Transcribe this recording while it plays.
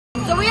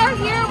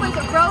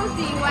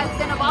has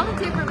been a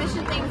volunteer for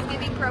Mission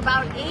Thanksgiving for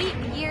about 8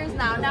 years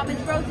now. Now, Ms.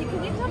 Rosie,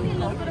 can you tell me a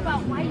little bit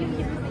about why you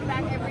give this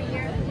back every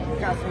year?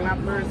 Because when I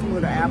first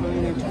moved to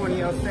Abilene in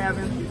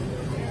 2007,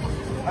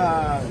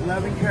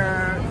 Love and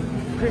Care,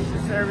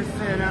 Christian Service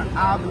Center,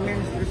 all the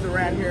ministries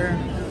around here,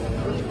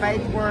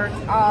 Faith Works,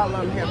 all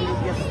of them helped me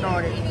get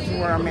started to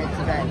where I'm at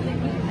today.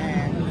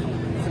 And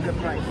it's a good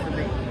place to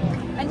be.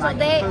 And like so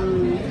they...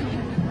 food,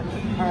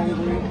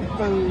 hungry,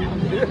 food,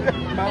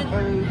 more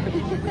food.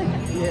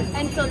 Yes.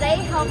 And so they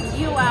helped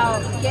you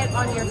out get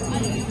on your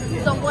feet.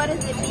 Yes. So what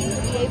does it mean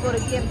to be able to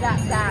give that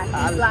back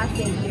these last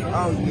 8 years?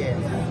 Oh, yes.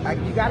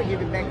 You got to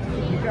give it back to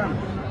keep you coming.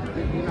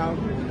 You know,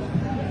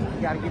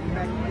 you got to give it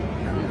back to keep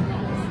you coming.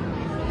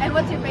 And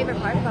what's your favorite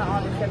part about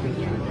all this every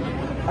year?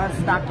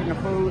 Unstocking the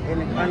food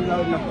and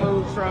unloading the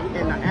food truck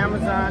and the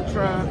Amazon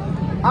truck,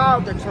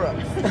 all the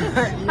trucks.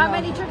 How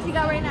many trucks you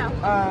got right now?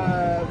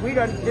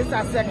 This is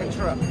our second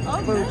truck,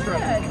 food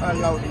truck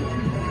unloading.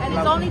 And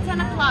it's only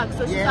 10 o'clock,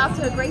 so she's off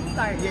to a great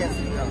start. Yes.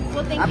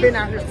 Well, thank you. I've been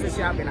out here since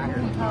y'all been out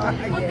here.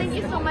 Well, thank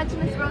you so much,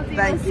 Miss Rosie.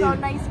 Thank it was you. so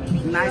nice meeting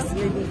you. Nice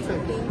meeting you too.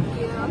 Thank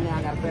you. Now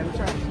I got a better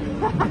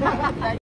truck.